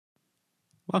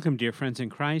Welcome, dear friends in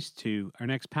Christ, to our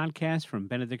next podcast from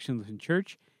Benediction Lutheran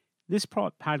Church. This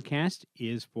podcast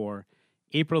is for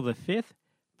April the 5th,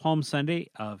 Palm Sunday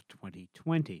of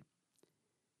 2020.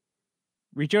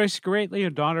 Rejoice greatly, O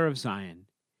daughter of Zion.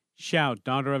 Shout,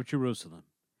 daughter of Jerusalem.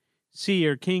 See,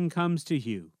 your king comes to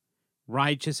you,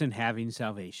 righteous and having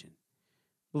salvation.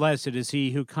 Blessed is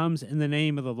he who comes in the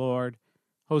name of the Lord.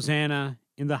 Hosanna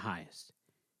in the highest.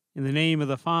 In the name of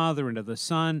the Father, and of the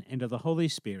Son, and of the Holy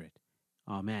Spirit.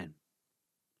 Amen.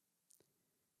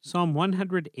 Psalm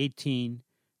 118,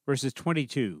 verses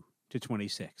 22 to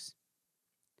 26.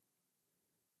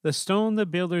 The stone the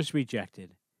builders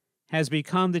rejected has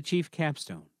become the chief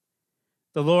capstone.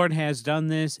 The Lord has done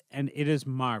this, and it is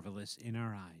marvelous in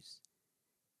our eyes.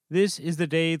 This is the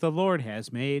day the Lord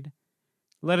has made.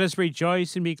 Let us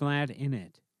rejoice and be glad in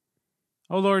it.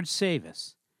 O Lord, save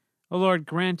us. O Lord,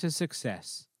 grant us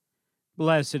success.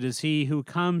 Blessed is he who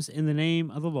comes in the name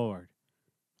of the Lord.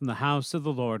 From the house of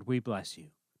the Lord we bless you.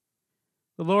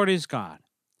 The Lord is God,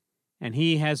 and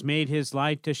he has made his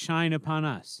light to shine upon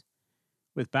us.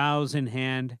 With boughs in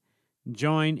hand,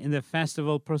 join in the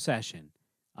festival procession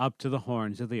up to the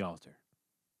horns of the altar.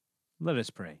 Let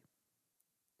us pray.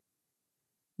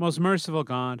 Most merciful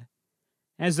God,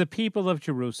 as the people of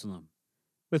Jerusalem,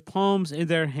 with palms in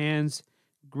their hands,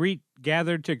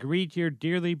 gathered to greet your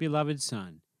dearly beloved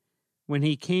Son, when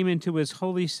he came into his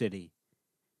holy city,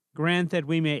 grant that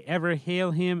we may ever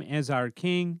hail him as our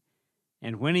King,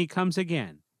 and when he comes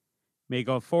again, may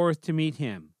go forth to meet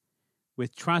him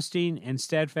with trusting and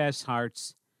steadfast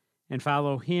hearts, and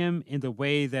follow him in the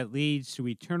way that leads to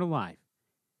eternal life,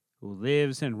 who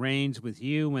lives and reigns with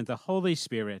you and the Holy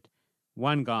Spirit,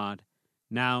 one God,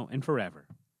 now and forever.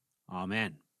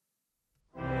 Amen.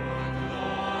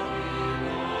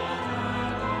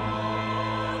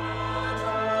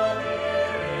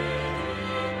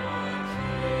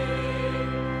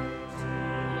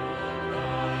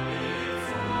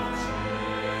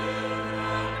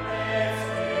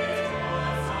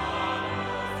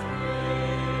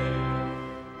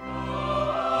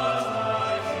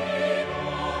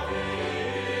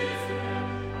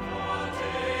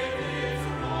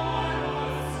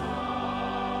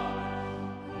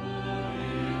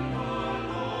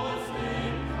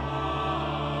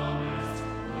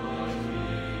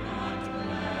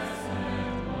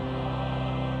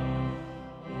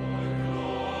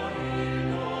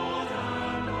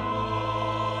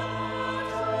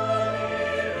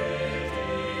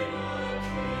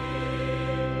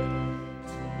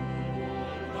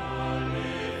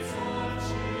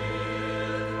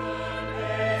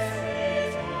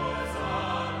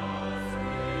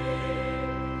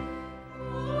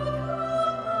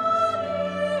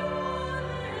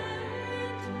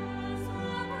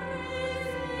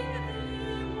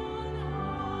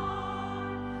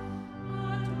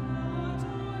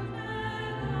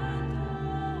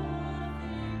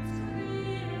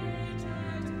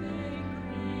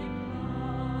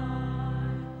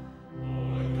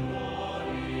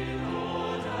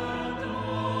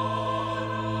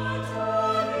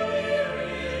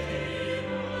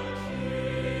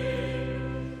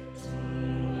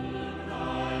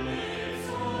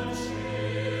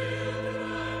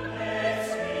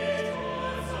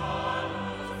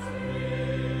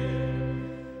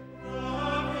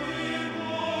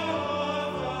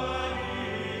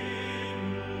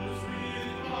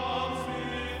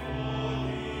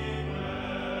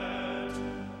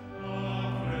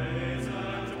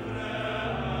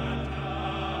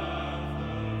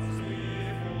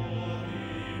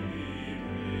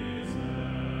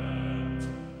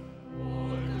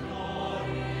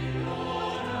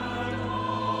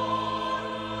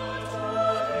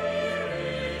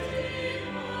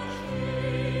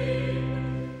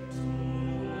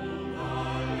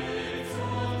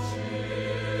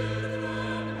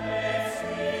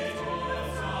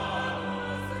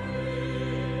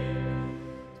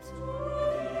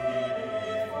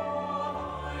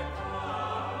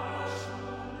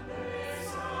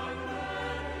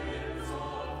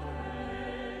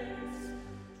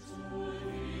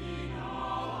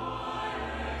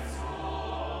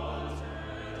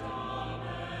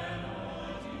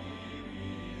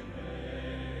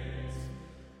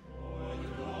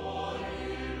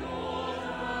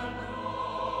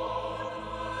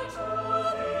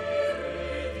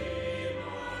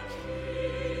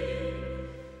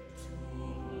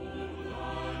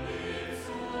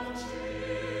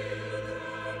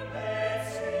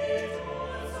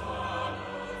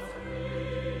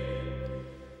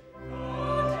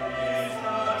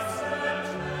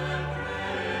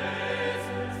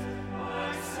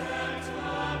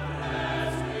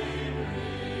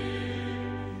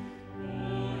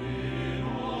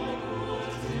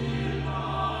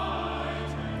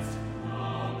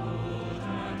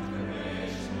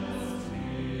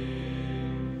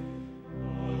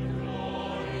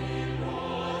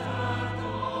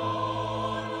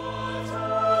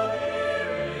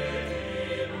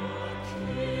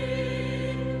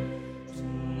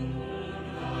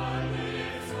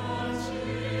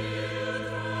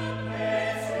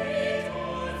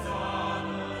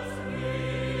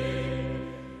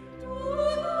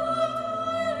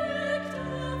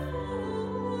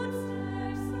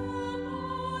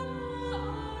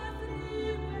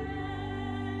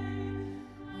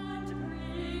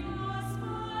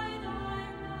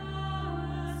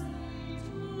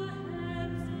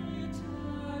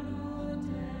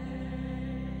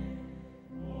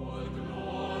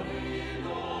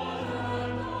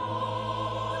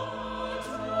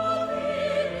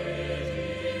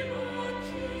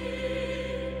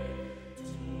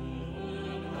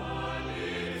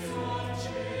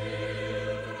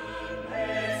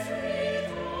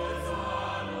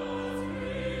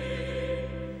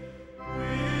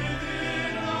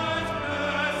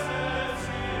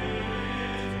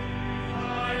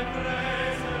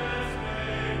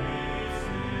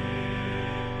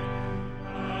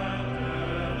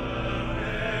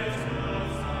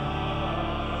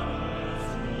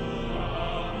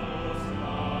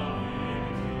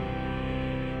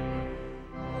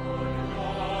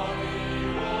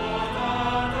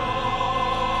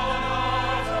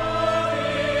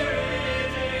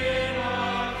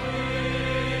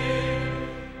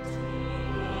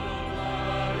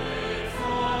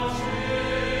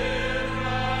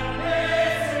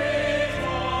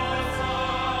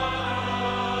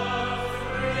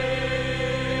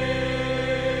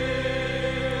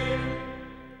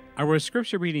 Our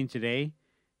scripture reading today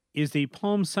is the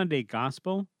Palm Sunday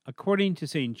Gospel according to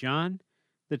St. John,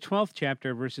 the 12th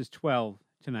chapter, verses 12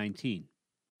 to 19.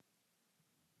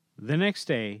 The next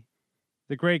day,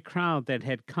 the great crowd that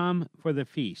had come for the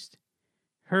feast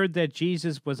heard that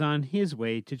Jesus was on his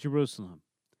way to Jerusalem.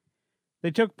 They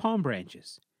took palm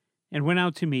branches and went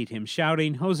out to meet him,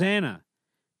 shouting, "Hosanna!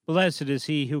 Blessed is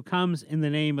he who comes in the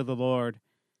name of the Lord.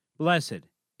 Blessed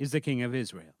is the King of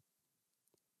Israel."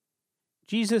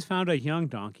 Jesus found a young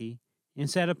donkey and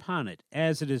sat upon it,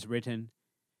 as it is written,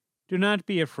 "Do not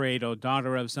be afraid, O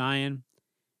daughter of Zion.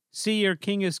 See, your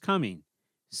king is coming,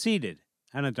 seated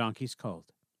on a donkey's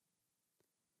colt."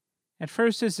 At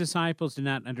first his disciples did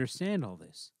not understand all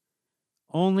this.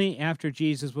 Only after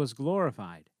Jesus was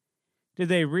glorified did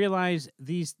they realize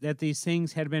that these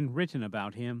things had been written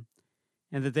about him,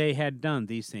 and that they had done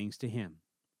these things to him.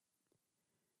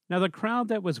 Now the crowd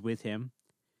that was with him,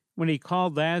 when he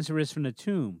called Lazarus from the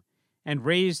tomb and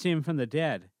raised him from the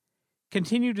dead,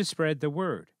 continued to spread the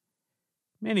word.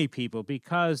 Many people,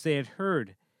 because they had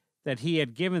heard that he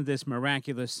had given this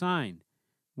miraculous sign,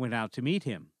 went out to meet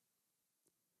him.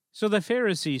 So the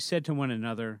Pharisees said to one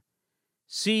another,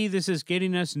 "See, this is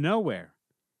getting us nowhere.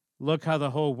 Look how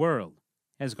the whole world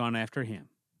has gone after him."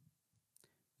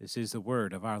 This is the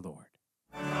word of our Lord.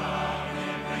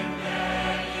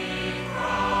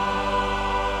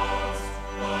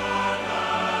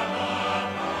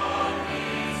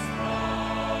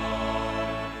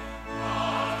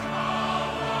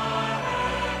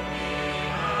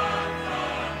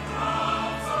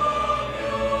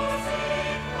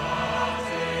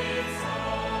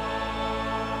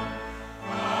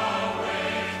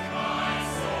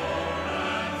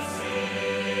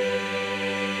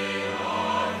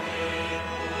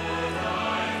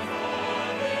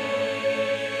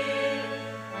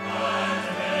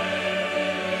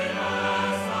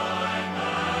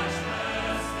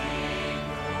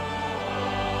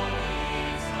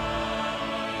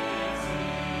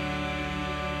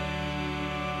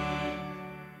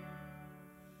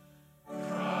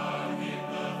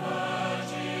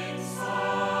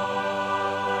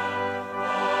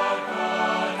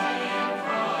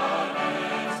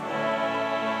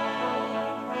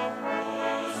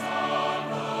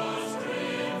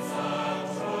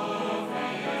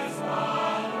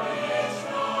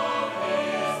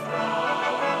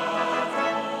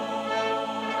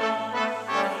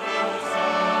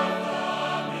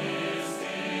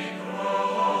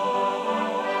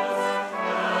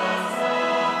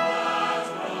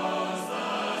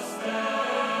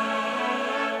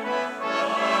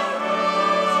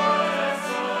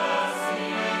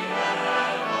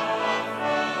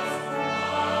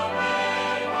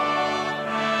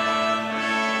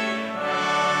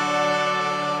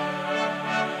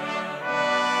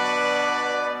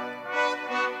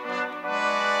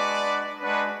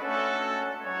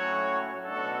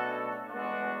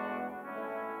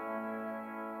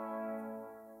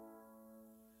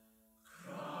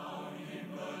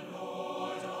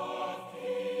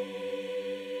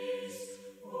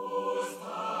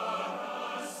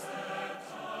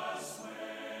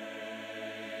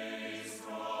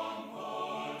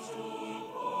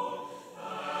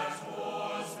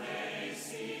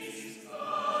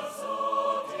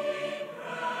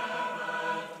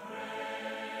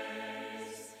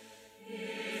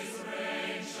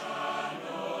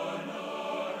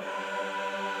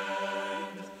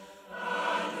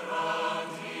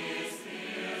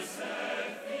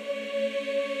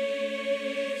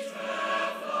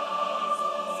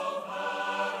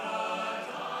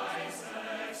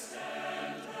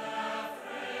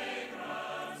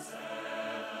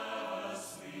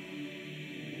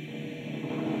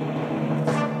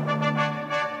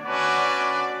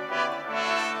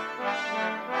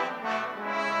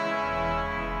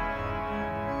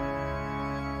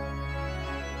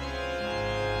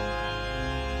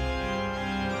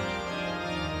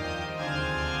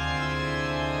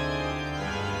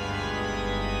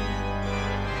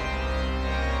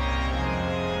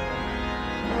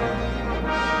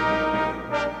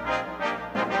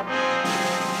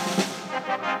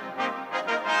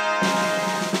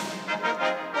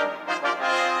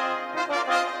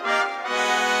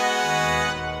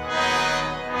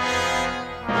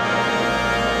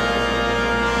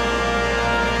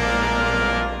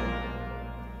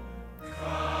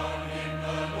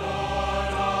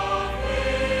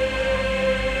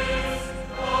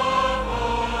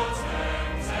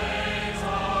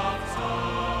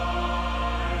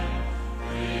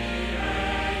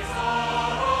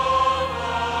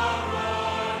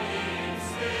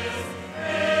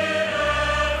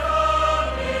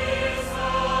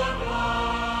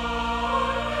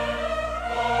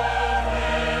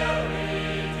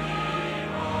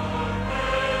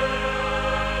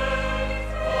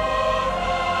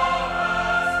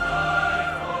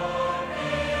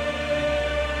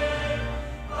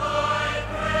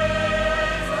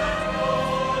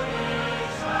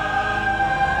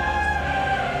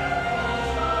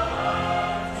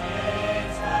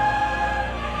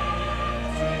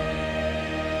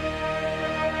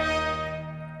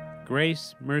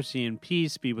 Grace, mercy, and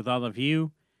peace be with all of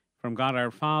you from God our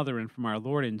Father and from our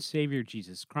Lord and Savior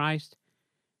Jesus Christ.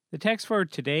 The text for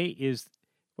today is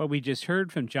what we just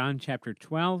heard from John chapter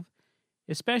 12,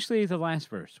 especially the last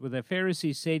verse, where the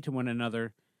Pharisees say to one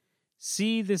another,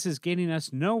 "See, this is getting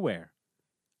us nowhere.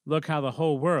 Look how the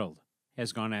whole world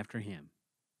has gone after him."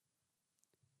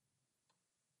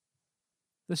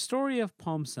 The story of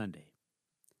Palm Sunday,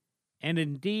 and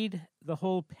indeed the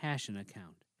whole Passion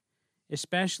account,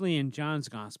 especially in John's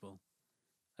Gospel,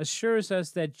 assures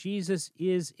us that Jesus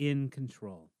is in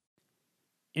control.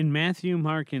 In Matthew,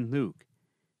 Mark, and Luke,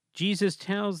 Jesus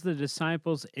tells the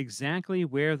disciples exactly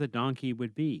where the donkey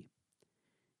would be,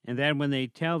 and that when they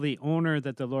tell the owner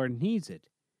that the Lord needs it,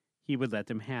 he would let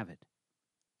them have it.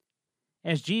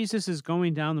 As Jesus is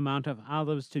going down the Mount of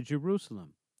Olives to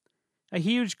Jerusalem, a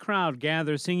huge crowd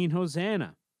gathers singing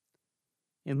Hosanna.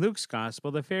 In Luke's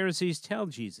Gospel, the Pharisees tell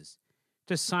Jesus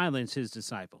to silence his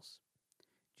disciples.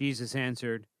 Jesus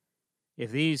answered,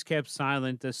 "If these kept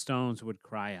silent, the stones would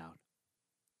cry out."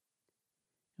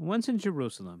 And once in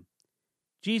Jerusalem,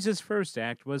 Jesus' first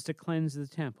act was to cleanse the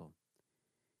temple.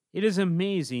 It is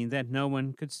amazing that no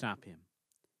one could stop him.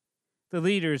 The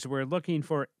leaders were looking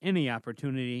for any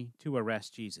opportunity to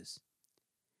arrest Jesus.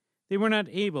 They were not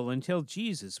able until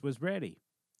Jesus was ready.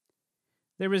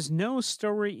 There is no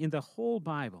story in the whole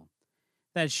Bible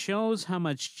that shows how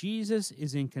much Jesus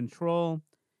is in control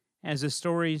as the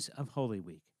stories of Holy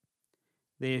Week.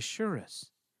 They assure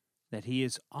us that he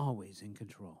is always in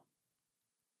control.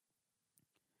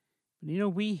 But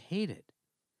we hate it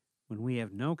when we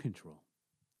have no control.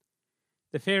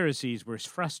 The Pharisees were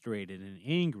frustrated and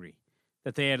angry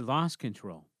that they had lost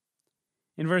control.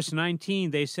 In verse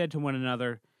 19, they said to one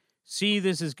another, "See,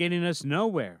 this is getting us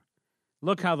nowhere.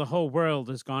 Look how the whole world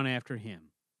has gone after him."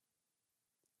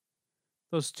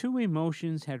 Those two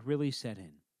emotions had really set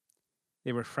in.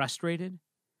 They were frustrated.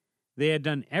 They had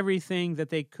done everything that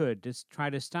they could to try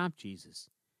to stop Jesus,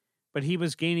 but he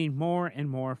was gaining more and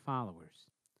more followers.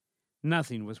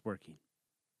 Nothing was working.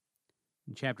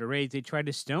 In chapter 8, they tried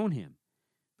to stone him,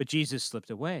 but Jesus slipped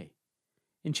away.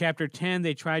 In chapter 10,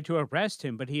 they tried to arrest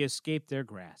him, but he escaped their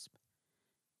grasp.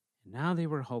 And now they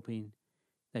were hoping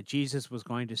that Jesus was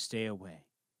going to stay away.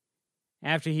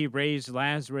 After he raised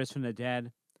Lazarus from the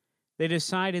dead, they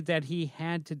decided that he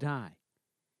had to die.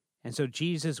 And so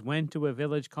Jesus went to a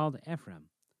village called Ephraim,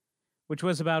 which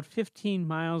was about 15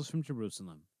 miles from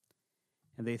Jerusalem.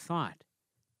 And they thought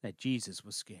that Jesus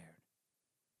was scared.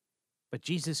 But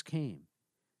Jesus came.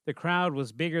 The crowd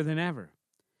was bigger than ever.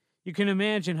 You can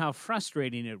imagine how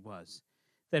frustrating it was.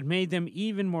 That made them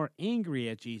even more angry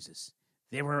at Jesus.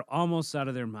 They were almost out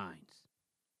of their minds.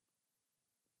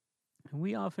 And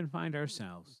we often find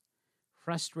ourselves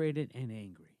frustrated and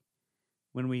angry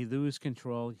when we lose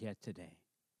control yet today.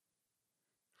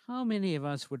 How many of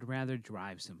us would rather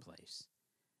drive someplace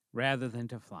rather than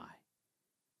to fly,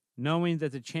 knowing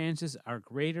that the chances are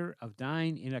greater of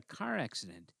dying in a car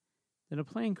accident than a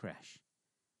plane crash?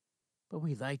 But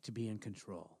we like to be in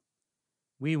control.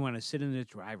 We want to sit in the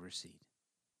driver's seat.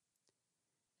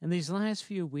 And these last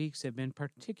few weeks have been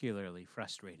particularly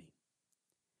frustrating.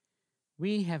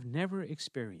 We have never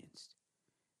experienced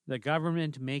the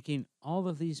government making all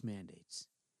of these mandates,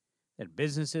 that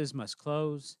businesses must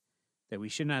close, that we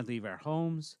should not leave our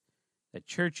homes, that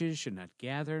churches should not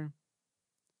gather.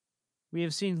 We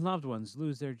have seen loved ones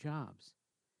lose their jobs.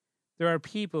 There are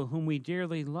people whom we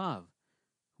dearly love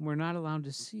whom we're not allowed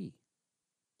to see.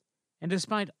 And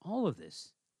despite all of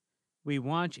this, we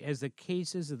watch as the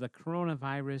cases of the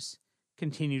coronavirus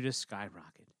continue to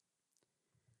skyrocket.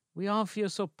 We all feel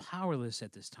so powerless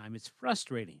at this time. It's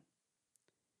frustrating.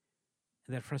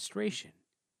 And that frustration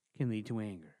can lead to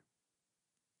anger.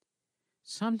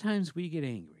 Sometimes we get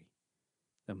angry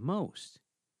the most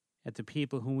at the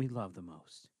people whom we love the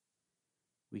most.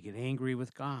 We get angry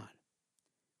with God.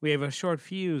 We have a short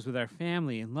fuse with our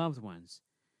family and loved ones.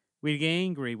 We get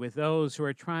angry with those who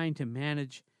are trying to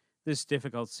manage this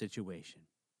difficult situation.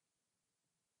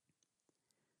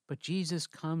 But Jesus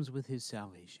comes with his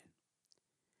salvation.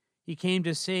 He came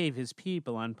to save his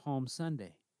people on Palm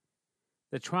Sunday.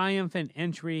 The triumphant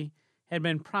entry had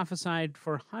been prophesied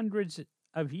for hundreds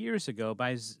of years ago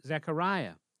by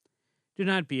Zechariah. "Do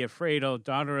not be afraid, O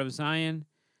daughter of Zion.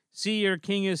 See, your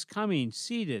king is coming,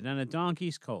 seated on a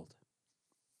donkey's colt."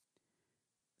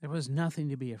 There was nothing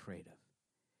to be afraid of.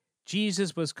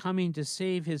 Jesus was coming to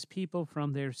save his people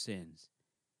from their sins.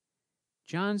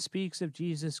 John speaks of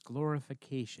Jesus'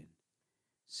 glorification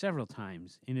several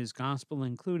times in his gospel,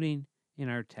 including in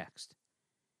our text.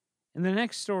 In the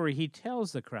next story, he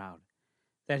tells the crowd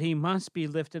that he must be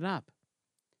lifted up.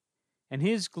 And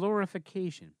his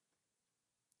glorification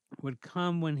would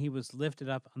come when he was lifted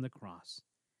up on the cross.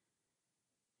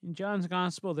 In John's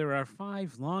Gospel, there are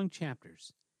 5 long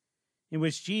chapters in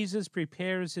which Jesus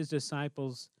prepares his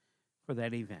disciples for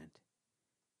that event.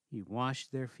 He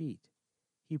washed their feet.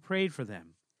 He prayed for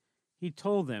them. He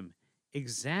told them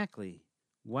exactly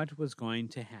what was going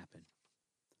to happen.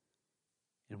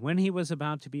 And when he was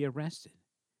about to be arrested,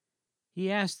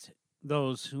 he asked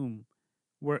those who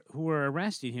were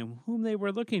arresting him whom they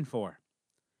were looking for.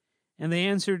 And they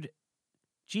answered,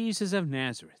 Jesus of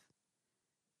Nazareth.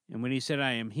 And when he said,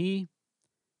 I am he,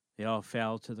 they all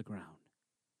fell to the ground.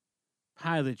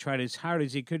 Pilate tried as hard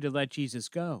as he could to let Jesus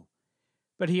go,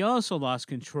 but he also lost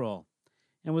control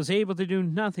and was able to do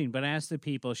nothing but ask the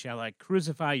people, shall I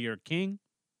crucify your king?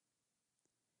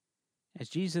 As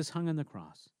Jesus hung on the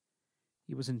cross,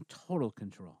 he was in total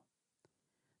control.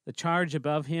 The charge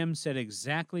above him said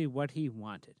exactly what he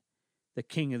wanted, the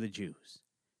King of the Jews.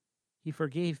 He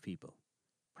forgave people,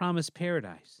 promised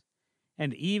paradise,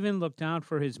 and even looked out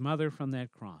for his mother from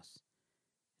that cross.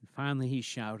 And finally he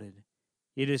shouted,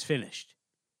 it is finished,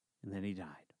 and then he died.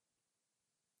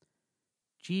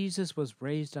 Jesus was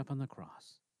raised up on the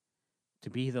cross to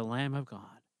be the Lamb of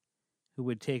God who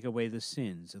would take away the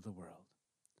sins of the world.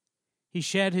 He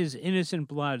shed his innocent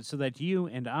blood so that you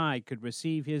and I could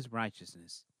receive his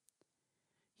righteousness.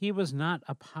 He was not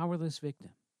a powerless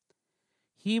victim.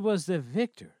 He was the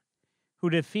victor who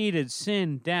defeated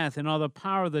sin, death, and all the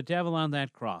power of the devil on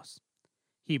that cross.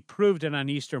 He proved it on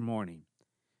Easter morning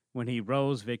when he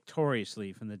rose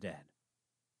victoriously from the dead.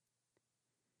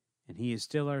 And he is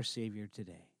still our Savior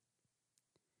today.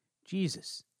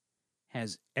 Jesus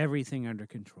has everything under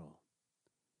control.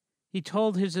 He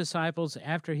told his disciples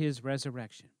after his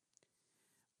resurrection,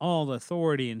 all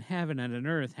authority in heaven and on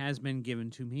earth has been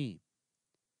given to me.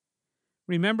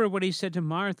 Remember what he said to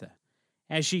Martha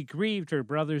as she grieved her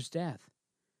brother's death.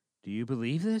 Do you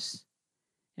believe this?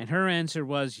 And her answer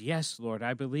was, yes, Lord,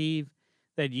 I believe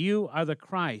that you are the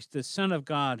Christ, the Son of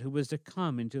God, who was to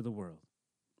come into the world.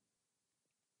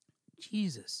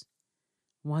 Jesus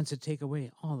wants to take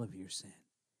away all of your sin.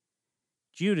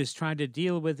 Judas tried to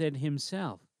deal with it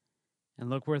himself, and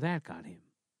look where that got him.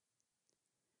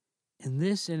 In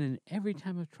this and in every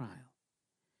time of trial,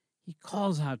 he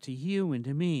calls out to you and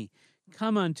to me,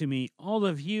 come unto me, all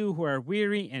of you who are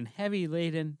weary and heavy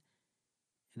laden,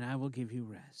 and I will give you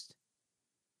rest.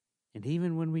 And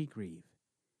even when we grieve,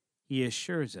 he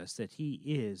assures us that he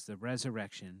is the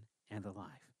resurrection and the life.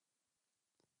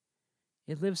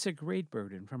 It lifts a great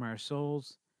burden from our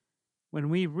souls when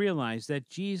we realize that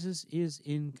Jesus is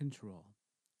in control.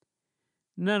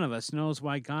 None of us knows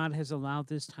why God has allowed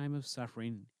this time of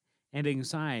suffering and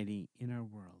anxiety in our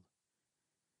world.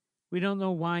 We don't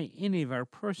know why any of our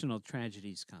personal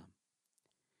tragedies come.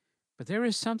 But there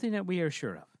is something that we are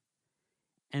sure of,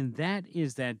 and that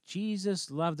is that Jesus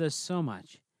loved us so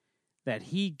much that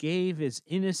he gave his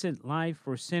innocent life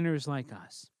for sinners like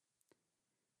us.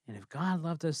 And if God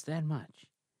loved us that much,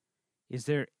 is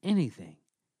there anything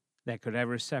that could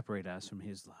ever separate us from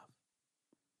his love?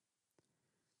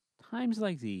 Times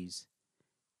like these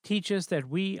teach us that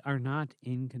we are not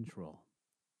in control.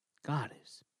 God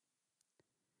is.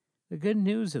 The good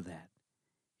news of that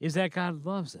is that God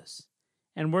loves us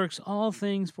and works all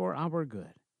things for our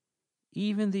good,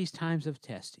 even these times of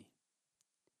testing.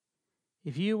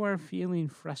 If you are feeling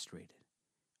frustrated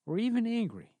or even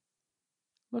angry,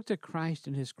 look to Christ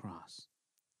and his cross.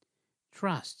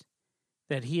 Trust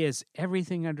that he has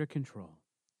everything under control.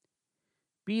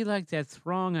 Be like that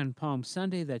throng on Palm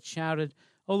Sunday that shouted,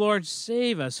 "O Lord,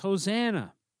 save us,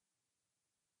 Hosanna!"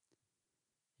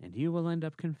 And you will end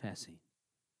up confessing,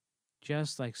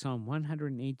 just like Psalm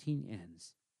 118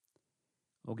 ends,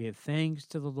 "Oh, give thanks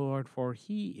to the Lord, for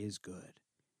he is good.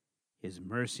 His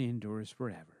mercy endures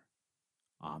forever.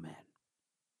 Amen."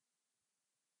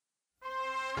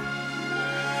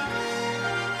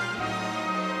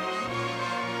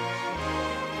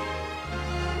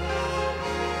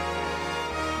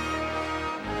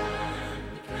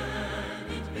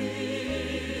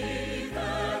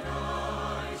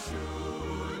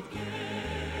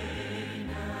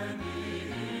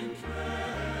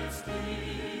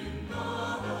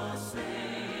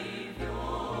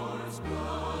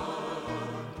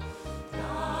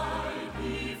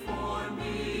 For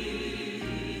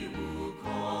me, who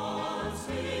call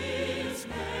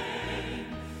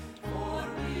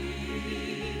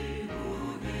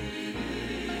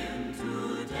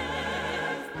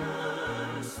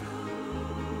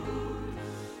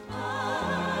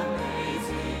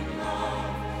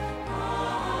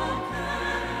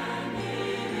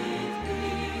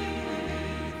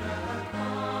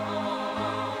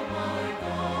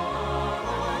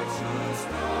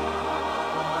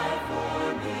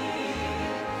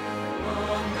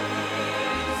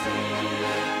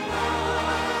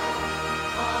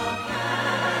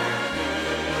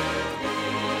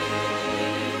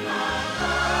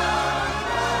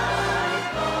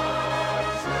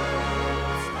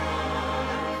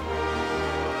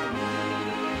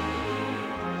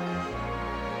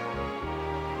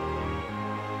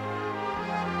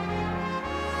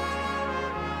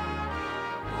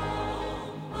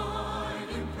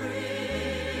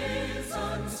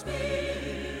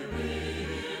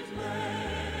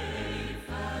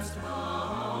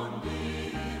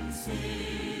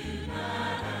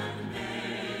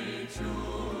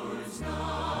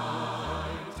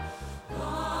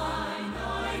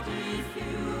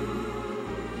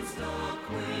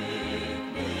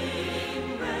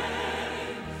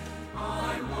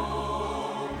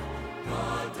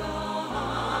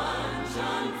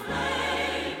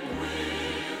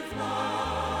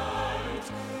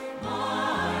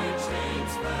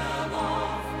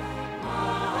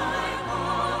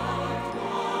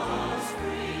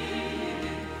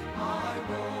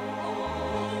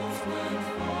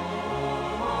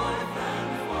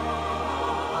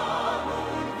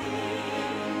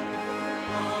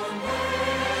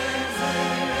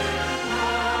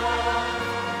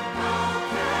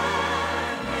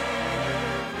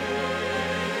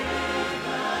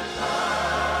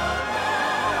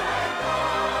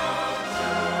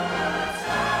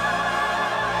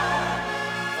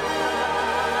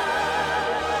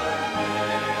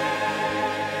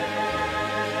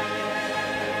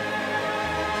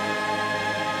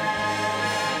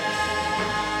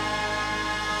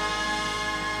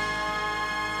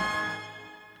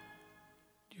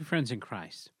friends in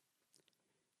Christ,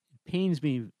 it pains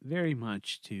me very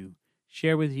much to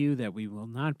share with you that we will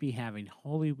not be having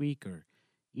Holy Week or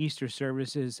Easter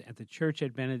services at the church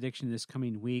at Benediction this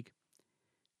coming week.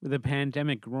 With the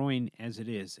pandemic growing as it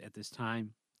is at this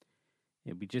time,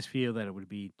 we just feel that it would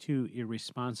be too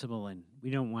irresponsible and we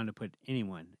don't want to put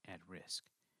anyone at risk.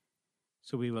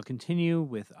 So we will continue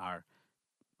with our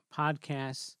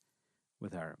podcasts,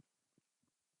 with our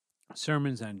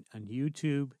sermons on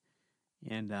YouTube.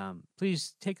 And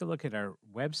please take a look at our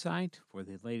website for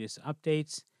the latest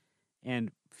updates.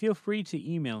 And feel free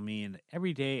to email me. And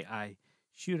every day I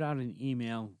shoot out an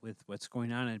email with what's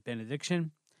going on at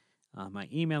Benediction. My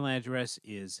email address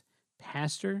is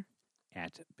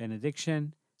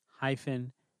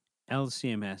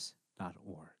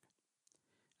pastor@benediction-lcms.org.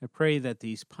 I pray that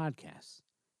these podcasts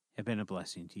have been a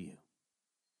blessing to you.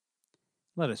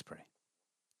 Let us pray.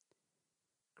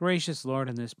 Gracious Lord,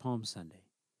 on this Palm Sunday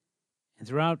and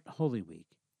throughout Holy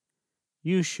Week,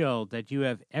 you showed that you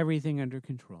have everything under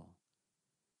control,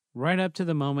 right up to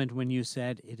the moment when you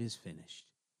said it is finished.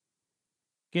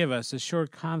 Give us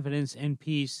assured confidence and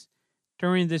peace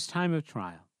during this time of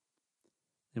trial,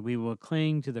 that we will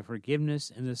cling to the forgiveness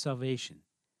and the salvation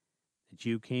that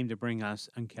you came to bring us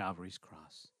on Calvary's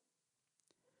cross.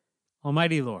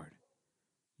 Almighty Lord,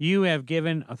 you have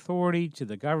given authority to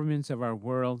the governments of our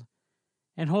world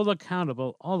and hold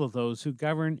accountable all of those who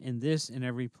govern in this and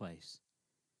every place.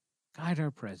 Guide our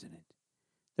president,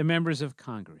 the members of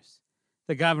Congress,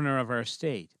 the governor of our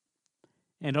state,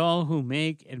 and all who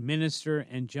make, administer,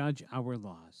 and judge our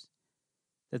laws,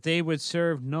 that they would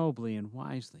serve nobly and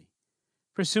wisely,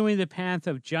 pursuing the path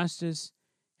of justice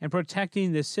and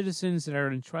protecting the citizens that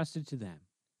are entrusted to them.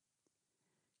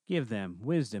 Give them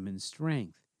wisdom and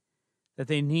strength that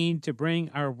they need to bring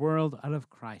our world out of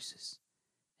crisis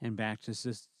and back to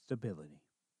stability.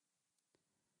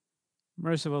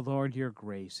 Merciful Lord, your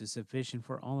grace is sufficient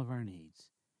for all of our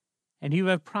needs, and you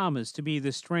have promised to be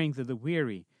the strength of the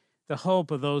weary, the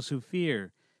hope of those who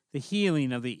fear, the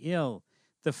healing of the ill,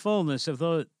 the fullness of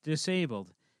the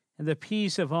disabled, and the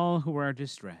peace of all who are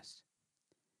distressed.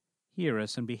 Hear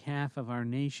us on behalf of our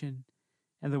nation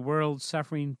and the world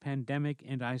suffering pandemic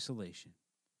and isolation.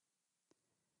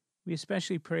 We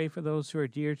especially pray for those who are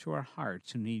dear to our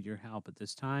hearts who need your help at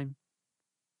this time,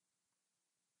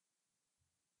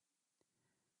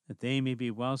 that they may be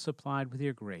well supplied with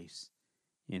your grace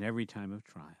in every time of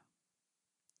trial.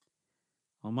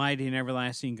 Almighty and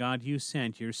everlasting God, you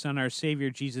sent your Son, our Savior,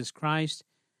 Jesus Christ,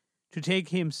 to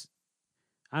take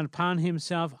upon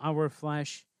himself our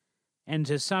flesh and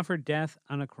to suffer death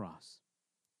on a cross.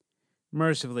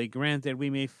 Mercifully grant that we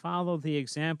may follow the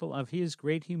example of his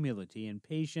great humility and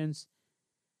patience,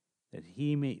 that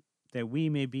we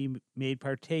may be made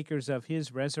partakers of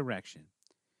his resurrection,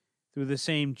 through the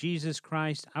same Jesus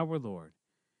Christ our Lord,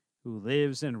 who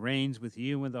lives and reigns with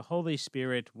you in the Holy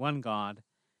Spirit, one God,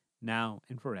 now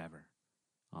and forever.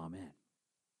 Amen.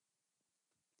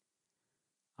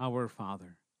 Our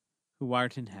Father, who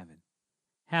art in heaven,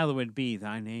 hallowed be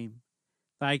thy name.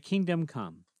 Thy kingdom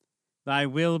come. Thy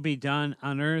will be done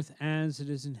on earth as it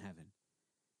is in heaven.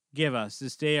 Give us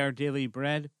this day our daily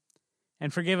bread,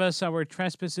 and forgive us our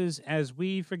trespasses as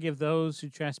we forgive those who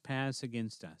trespass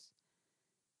against us.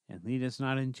 And lead us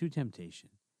not into temptation,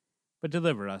 but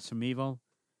deliver us from evil.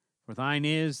 For thine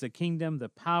is the kingdom, the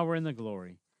power, and the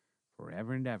glory,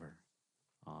 forever and ever.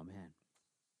 Amen.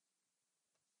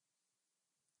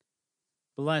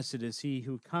 Blessed is he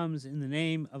who comes in the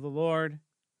name of the Lord.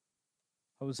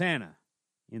 Hosanna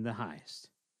in the highest.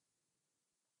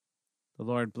 The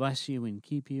Lord bless you and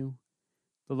keep you.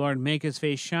 The Lord make his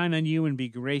face shine on you and be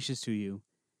gracious to you.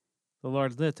 The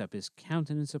Lord lift up his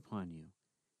countenance upon you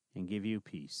and give you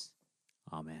peace.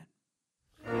 Amen.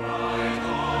 Right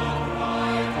on.